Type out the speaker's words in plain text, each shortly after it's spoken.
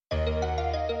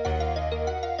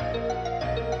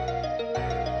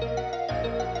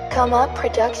Come Up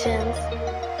Productions.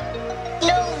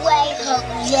 No way,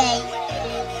 Jose.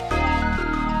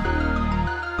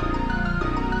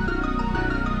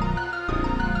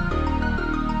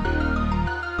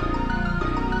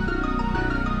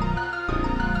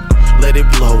 Let it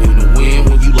blow in the wind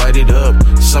when you light it up.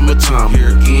 Summertime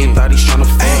here again, thought he's tryna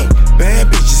fuck. Ay, bad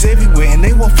bitches everywhere and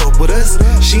they won't fuck with us.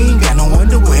 She ain't got no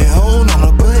underwear on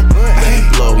her butt. Let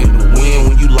it blow in the wind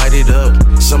when you light it up.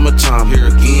 Summertime here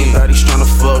again, thought he's tryna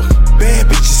fuck. Bad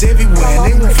bitches everywhere and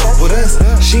they won't fuck with us.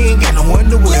 She ain't got no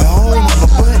underwear on her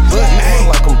butt. You know I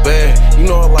like them bad, you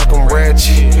know I like them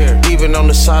ratchet. Even on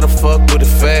the side of fuck with a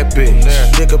fat bitch.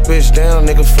 Dick a bitch down,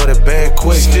 nigga, for the bad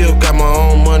quick. Still got my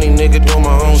own money, nigga, doing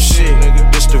my own shit.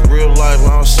 This the real life,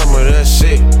 long summer, that's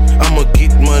it. I'ma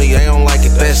get money, I don't like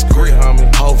it, that's grit.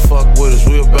 Ho fuck with us,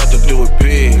 we about to do it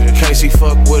big. Casey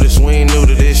fuck with us, we ain't new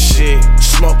to this shit.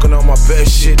 Smoking on my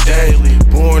best shit daily.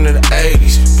 Born in the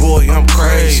 80s, boy, I'm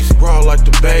crazy. Raw like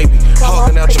the baby,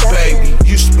 hogging out your baby.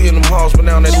 Used to be in them halls, but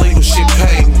now that legal shit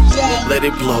paid me. Let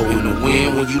it blow in the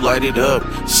wind when you light it up.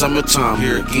 Summertime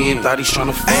here again, thought he's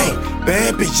tryna fuck. Ay,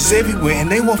 bad bitches everywhere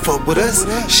and they won't fuck with us.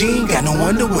 She ain't got no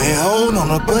underwear on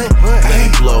her butt. Let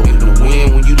it blow in the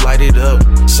wind when you light it up.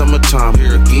 Summertime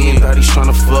here again, thought he's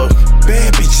tryna fuck.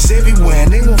 Bad bitches everywhere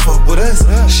and they won't fuck with us.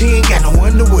 She ain't got no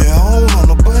underwear on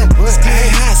her butt. Stay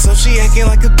hot, so she acting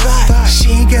like a thot.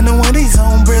 She ain't got no undies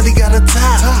on, barely got a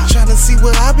top. Tryna see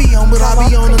what I be on, but I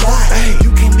be on a lot.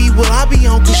 You can't be what I be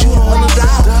on, cause you don't want a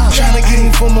dollar. Tryna get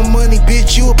me for my money,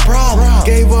 bitch, you a problem.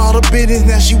 Gave her all the business,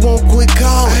 now she won't quit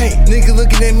calling. Nigga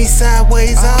looking at me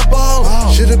sideways, I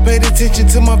ballin'. Should've paid attention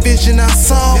to my vision, I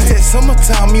saw it. That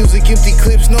summertime music, empty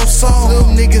clips, no song.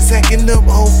 Little niggas acting up,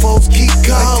 old folks keep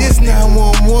calling. Like this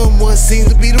 911, what seems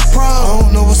to be the problem? I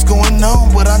don't know what's going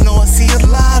on, but I know I see a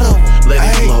lot of them. Let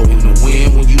it blow in the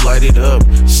wind when you light it up.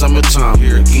 Summertime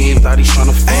here again, thought he's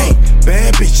tryna fuck. Ay,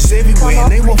 bad bitches everywhere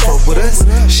and they won't fuck with us.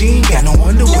 She ain't got no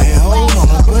underwear on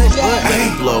her butt. Let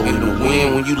it blow in the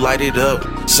wind when you light it up.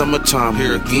 Summertime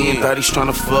here again, thought he's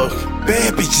tryna fuck.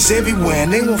 Bad bitches everywhere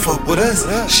and they won't fuck with us.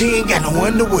 She ain't got no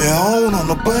underwear on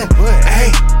her butt.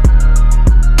 Ay.